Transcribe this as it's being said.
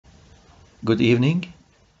Good evening.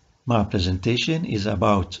 My presentation is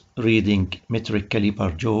about reading metric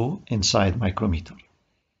caliper jaw inside micrometer.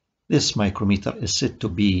 This micrometer is said to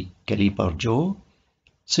be caliper jaw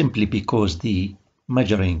simply because the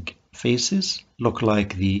measuring faces look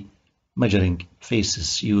like the measuring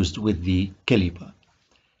faces used with the caliper.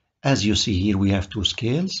 As you see here, we have two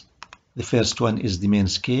scales. The first one is the main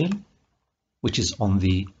scale, which is on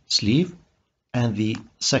the sleeve, and the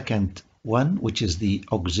second one, which is the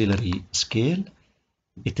auxiliary scale.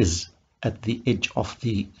 It is at the edge of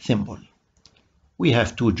the thimble. We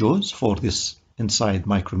have two jaws for this inside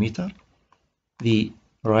micrometer. The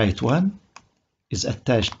right one is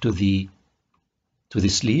attached to the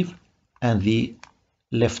sleeve, and the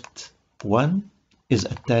left one is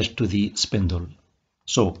attached to the spindle.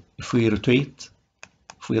 So if we rotate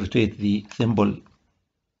the thimble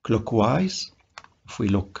clockwise, if we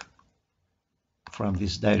look from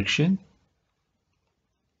this direction,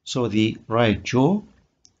 so the right jaw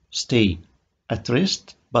stay at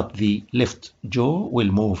rest, but the left jaw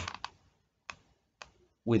will move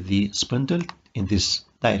with the spindle in this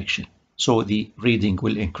direction, so the reading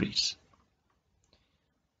will increase.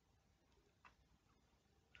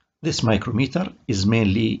 This micrometer is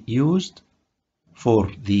mainly used for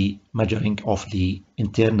the measuring of the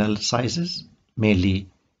internal sizes, mainly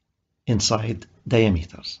inside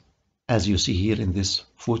diameters, as you see here in this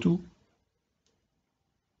photo.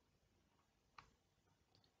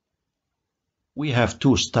 We have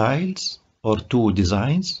two styles or two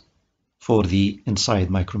designs for the inside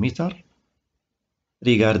micrometer.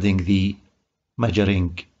 Regarding the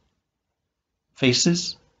measuring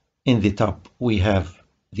faces, in the top we have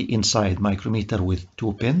the inside micrometer with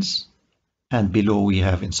two pins, and below we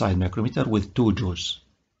have inside micrometer with two jaws.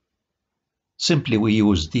 Simply we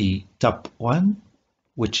use the top one,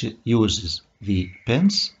 which uses the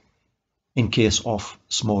pins in case of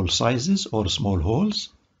small sizes or small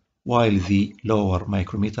holes, while the lower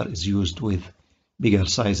micrometer is used with bigger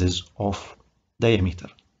sizes of diameter.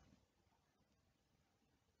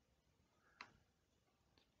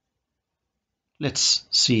 Let's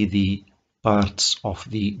see the parts of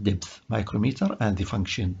the depth micrometer and the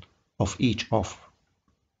function of each of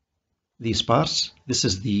these parts. This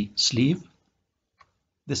is the sleeve.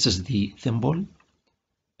 This is the thimble.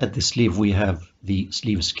 At the sleeve we have the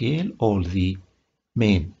sleeve scale or the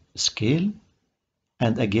main scale.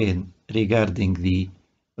 And again, regarding the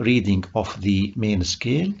reading of the main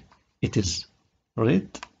scale, it is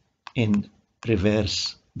read in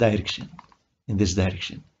reverse direction, in this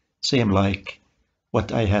direction. Same like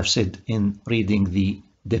what I have said in reading the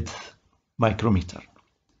depth micrometer.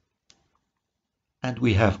 And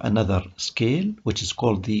we have another scale, which is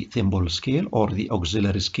called the thimble scale or the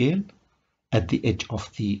auxiliary scale at the edge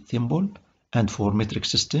of the thimble. And for metric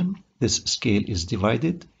system, this scale is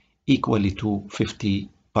divided equally to 50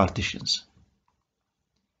 partitions.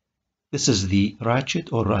 This is the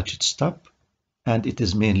ratchet or ratchet stop, and it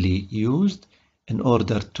is mainly used in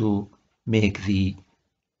order to make the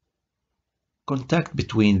contact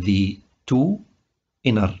between the two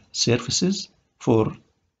inner surfaces for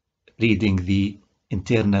reading the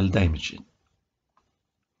internal dimension.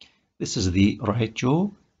 This is the right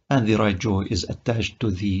jaw, and the right jaw is attached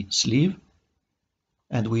to the sleeve.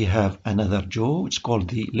 And we have another jaw, which is called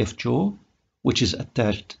the left jaw, which is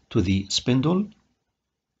attached to the spindle.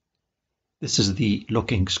 This is the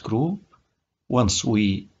locking screw. Once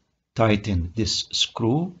we tighten this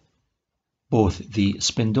screw, both the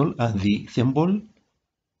spindle and the thimble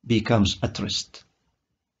becomes at rest.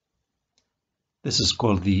 This is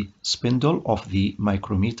called the spindle of the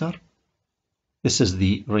micrometer. This is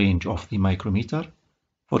the range of the micrometer.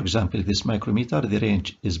 For example, this micrometer, the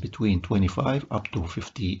range is between 25 up to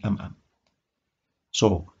 50 mm.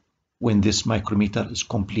 So when this micrometer is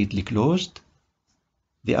completely closed,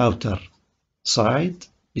 the outer side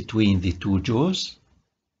between the two jaws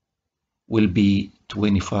will be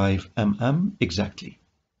 25 mm exactly.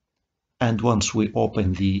 And once we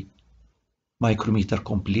open the micrometer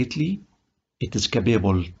completely, it is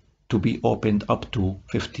capable to be opened up to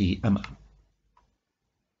 50 mm.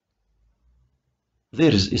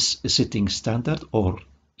 There is a setting standard or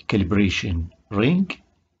calibration ring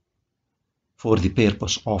for the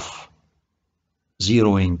purpose of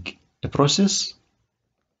zeroing a process.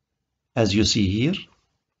 As you see here,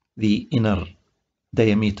 the inner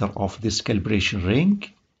diameter of this calibration ring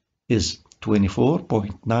is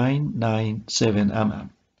 24.997 mm,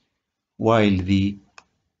 while the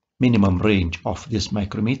minimum range of this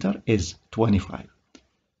micrometer is 25.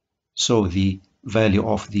 So the value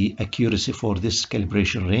of the accuracy for this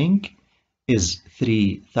calibration ring is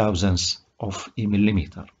 0.003 of a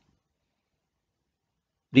millimeter.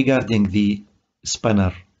 Regarding the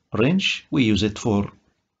spanner wrench, we use it for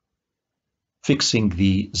fixing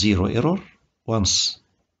the zero error. Once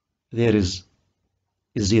there is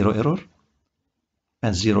a zero error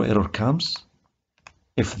and zero error comes,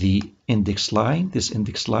 if the index line, this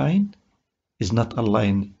index line is not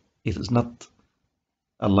aligned, it is not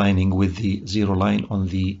aligning with the zero line on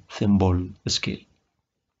the thimble scale.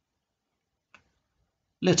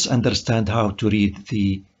 Let's understand how to read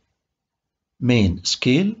the main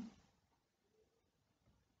scale.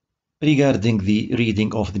 Regarding the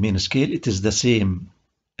reading of the main scale, it is the same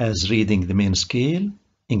as reading the main scale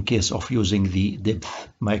in case of using the depth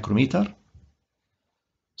micrometer.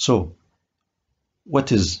 So,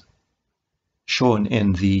 what is shown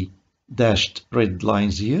in the dashed red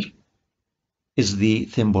lines here is the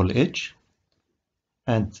thimble edge,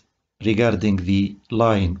 and regarding the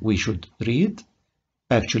line we should read,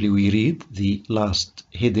 actually we read the last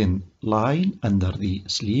hidden line under the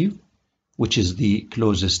sleeve, which is the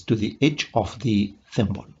closest to the edge of the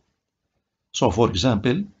thimble. So for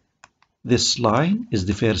example, this line is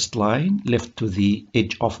the first line left to the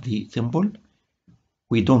edge of the thimble.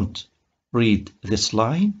 We don't read this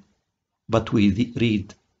line, but we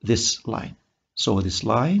read this line. So this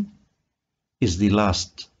line is the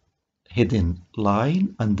last hidden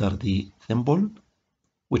line under the thimble,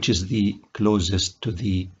 which is the closest to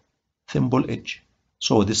the thimble edge.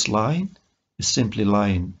 So this line is simply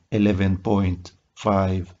line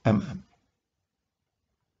 11.5 mm.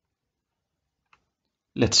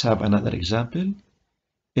 Let's have another example.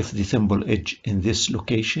 If the thimble edge in this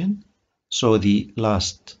location, so the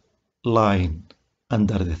last line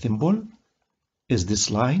under the thimble is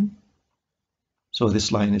this line. So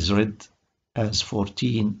this line is read as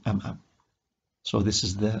 14 mm. So this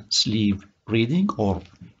is the sleeve reading or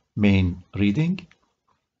main reading.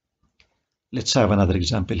 Let's have another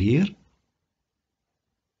example here.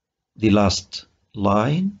 The last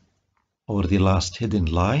line or the last hidden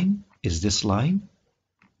line is this line,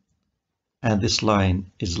 and this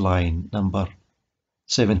line is line number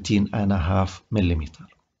 17.5 millimeter.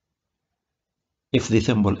 If the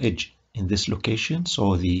thimble edge in this location,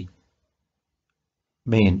 so the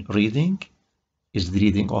main reading is the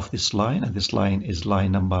reading of this line, and this line is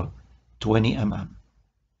line number 20 mm.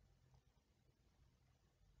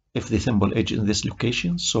 If the thimble edge in this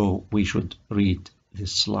location, so we should read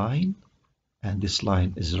this line, and this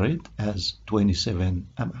line is read as 27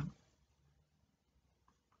 mm.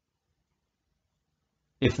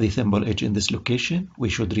 If the thimble edge in this location, we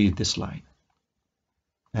should read this line,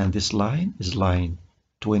 and this line is line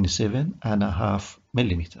 27.5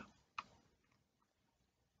 millimeter.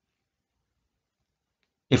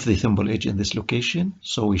 If the thimble edge in this location,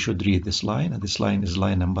 so we should read this line, and this line is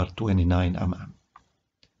line number 29 mm.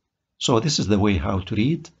 So this is the way how to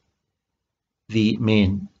read the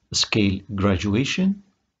main scale graduation.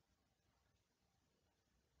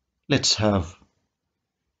 Let's have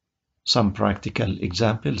some practical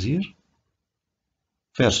examples here.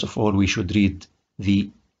 First of all, we should read the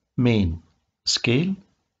main scale.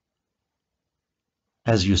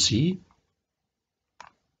 As you see,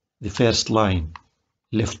 the first line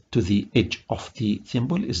left to the edge of the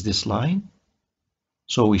thimble is this line.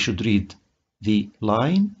 So we should read the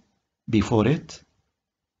line before it.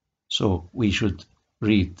 So we should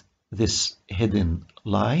read this hidden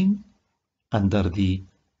line under the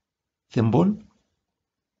thimble.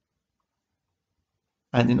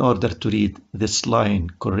 And in order to read this line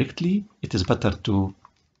correctly, it is better to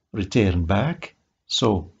return back.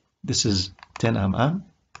 So this is 10 mm,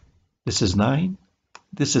 this is 9,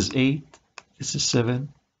 this is 8, this is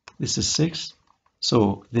 7, this is 6.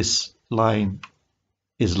 So this line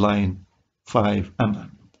is line 5 mm.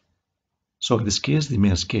 So in this case, the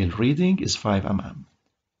main scale reading is 5 mm.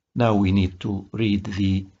 Now we need to read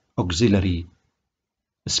the auxiliary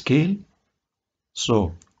scale.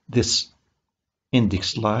 So this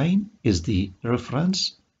index line is the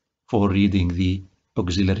reference for reading the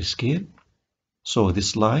auxiliary scale. So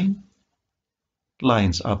this line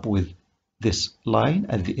lines up with this line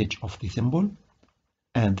at the edge of the thimble,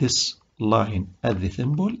 and this line at the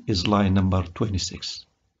thimble is line number 26.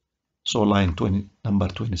 So line number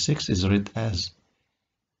 26 is read as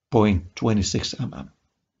 0.26 mm.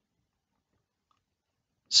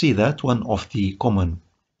 See that one of the common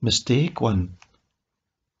mistake one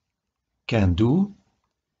can do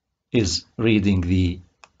is reading the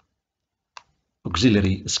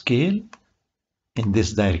auxiliary scale in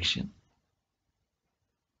this direction.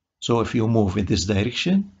 So if you move in this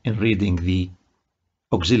direction in reading the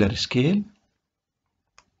auxiliary scale,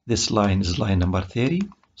 this line is line number 30,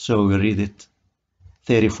 so we read it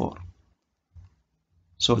 34.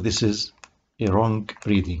 So this is a wrong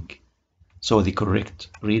reading. So the correct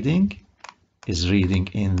reading is reading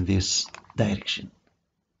in this direction.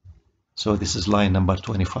 So this is line number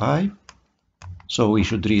 25. So we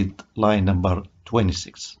should read line number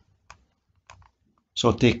 26.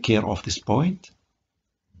 So take care of this point.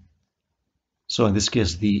 So in this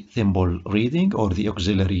case, the thimble reading or the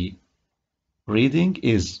auxiliary reading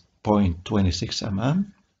is 0.26 mm.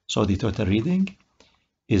 So the total reading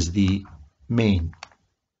is the main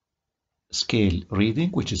scale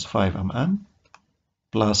reading, which is 5 mm,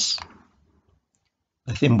 plus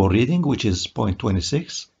the thimble reading, which is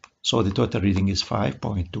 0.26. So the total reading is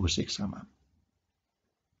 5.26 mm.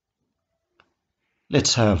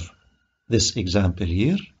 Let's have this example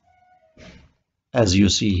here. As you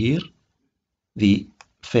see here, the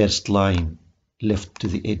first line left to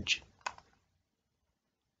the edge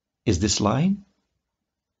is this line.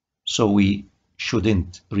 So we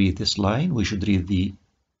shouldn't read this line. We should read the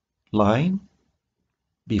line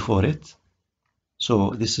before it.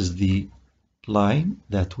 So this is the line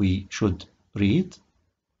that we should read,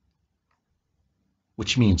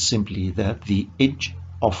 which means simply that the edge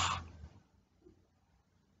of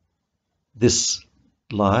this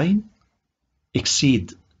line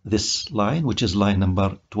exceed this line, which is line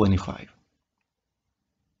number 25.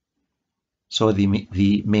 So the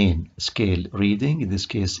main scale reading in this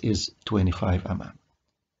case is 25 mm.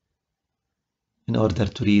 In order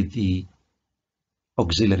to read the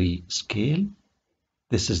auxiliary scale,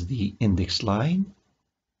 this is the index line,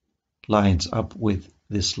 lines up with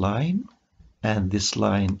this line, and this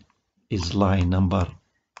line is line number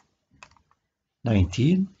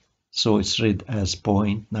 19. So it's read as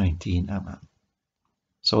 0.19 mm.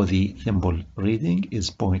 So the thimble reading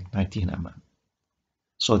is 0.19 mm.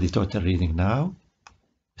 So the total reading now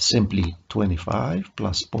is simply 25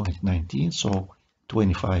 plus 0.19, so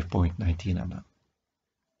 25.19 mm.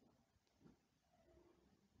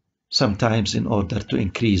 Sometimes in order to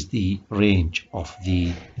increase the range of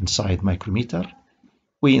the inside micrometer,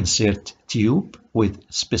 we insert tube with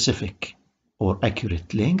specific or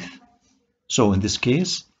accurate length. So in this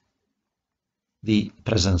case, the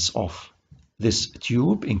presence of this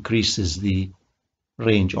tube increases the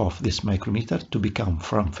range of this micrometer to become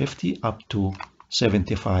from 50 up to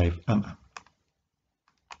 75 mm.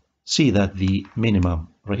 See that the minimum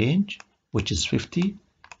range, which is 50,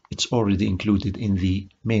 it's already included in the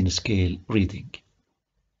main scale reading.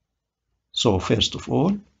 So first of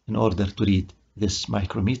all, in order to read this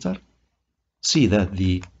micrometer, see that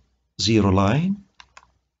the zero line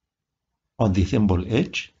on the thimble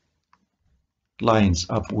edge lines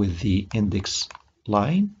up with the index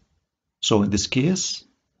line. So in this case,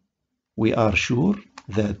 we are sure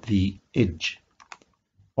that the edge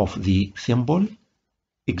of the thimble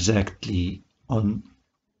exactly on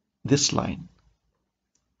this line.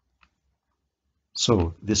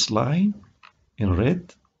 So this line in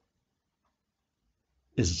red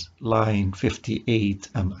is line 58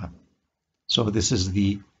 mm. So this is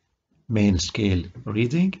the main scale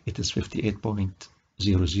reading. It is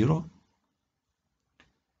 58.00.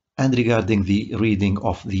 And regarding the reading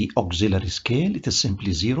of the auxiliary scale, it is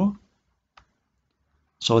simply 0.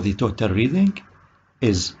 So the total reading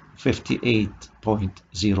is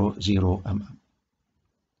 58.00 mm.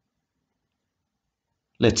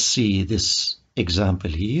 Let's see this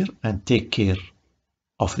example here and take care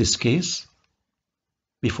of this case.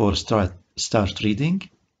 Before start reading,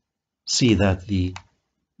 see that the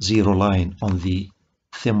zero line on the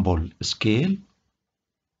thimble scale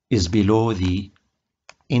is below the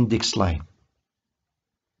index line.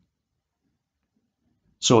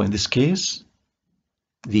 So in this case,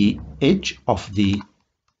 the edge of the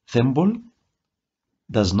thimble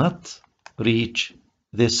does not reach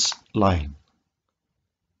this line.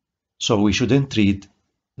 So we shouldn't read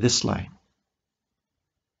this line.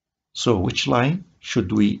 So which line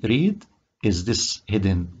should we read? Is this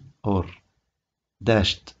hidden or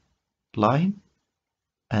dashed line?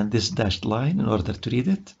 And this dashed line, in order to read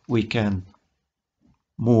it, we can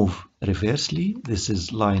move reversely. This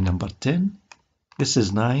is line number 10. This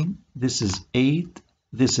is 9. This is 8.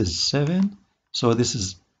 This is 7. So this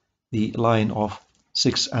is the line of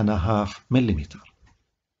 6.5 millimeter.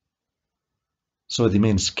 So the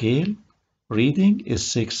main scale reading is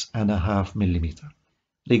 6.5 millimeter.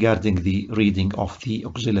 Regarding the reading of the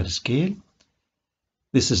auxiliary scale,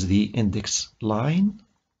 this is the index line,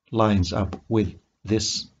 lines up with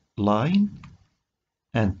this line,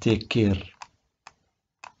 and take care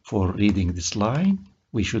for reading this line.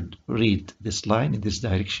 We should read this line in this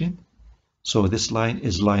direction. So this line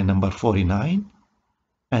is line number 49,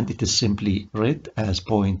 and it is simply read as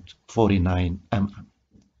 0.49 mm.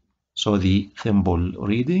 So the thimble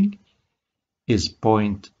reading is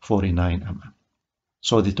 0.49 mm.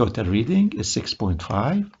 So the total reading is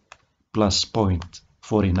 6.5 plus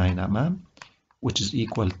 0.49 mm, which is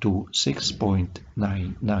equal to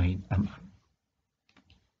 6.99 mm.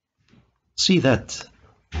 See that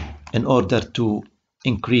in order to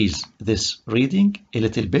increase this reading a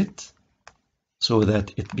little bit so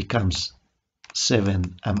that it becomes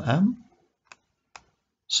 7 mm,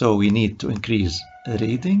 so we need to increase the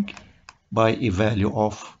reading by a value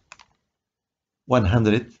of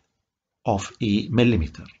 100 of a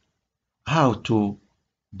millimeter. How to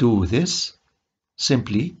do this?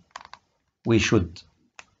 Simply, we should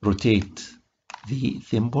rotate the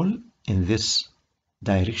thimble in this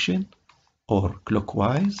direction or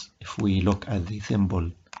clockwise if we look at the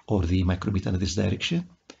thimble or the micrometer in this direction,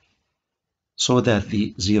 so that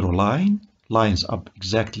the zero line lines up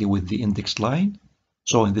exactly with the index line.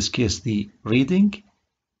 So in this case, the reading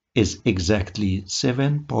is exactly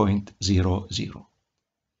 7.00.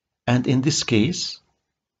 And in this case,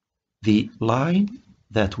 the line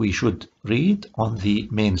that we should read on the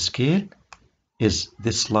main scale is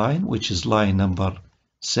this line, which is line number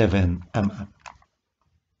 7 mm.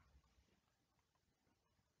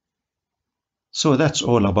 So that's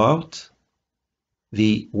all about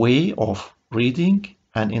the way of reading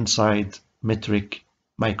an inside metric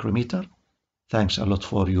micrometer. Thanks a lot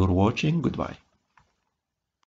for your watching. Goodbye.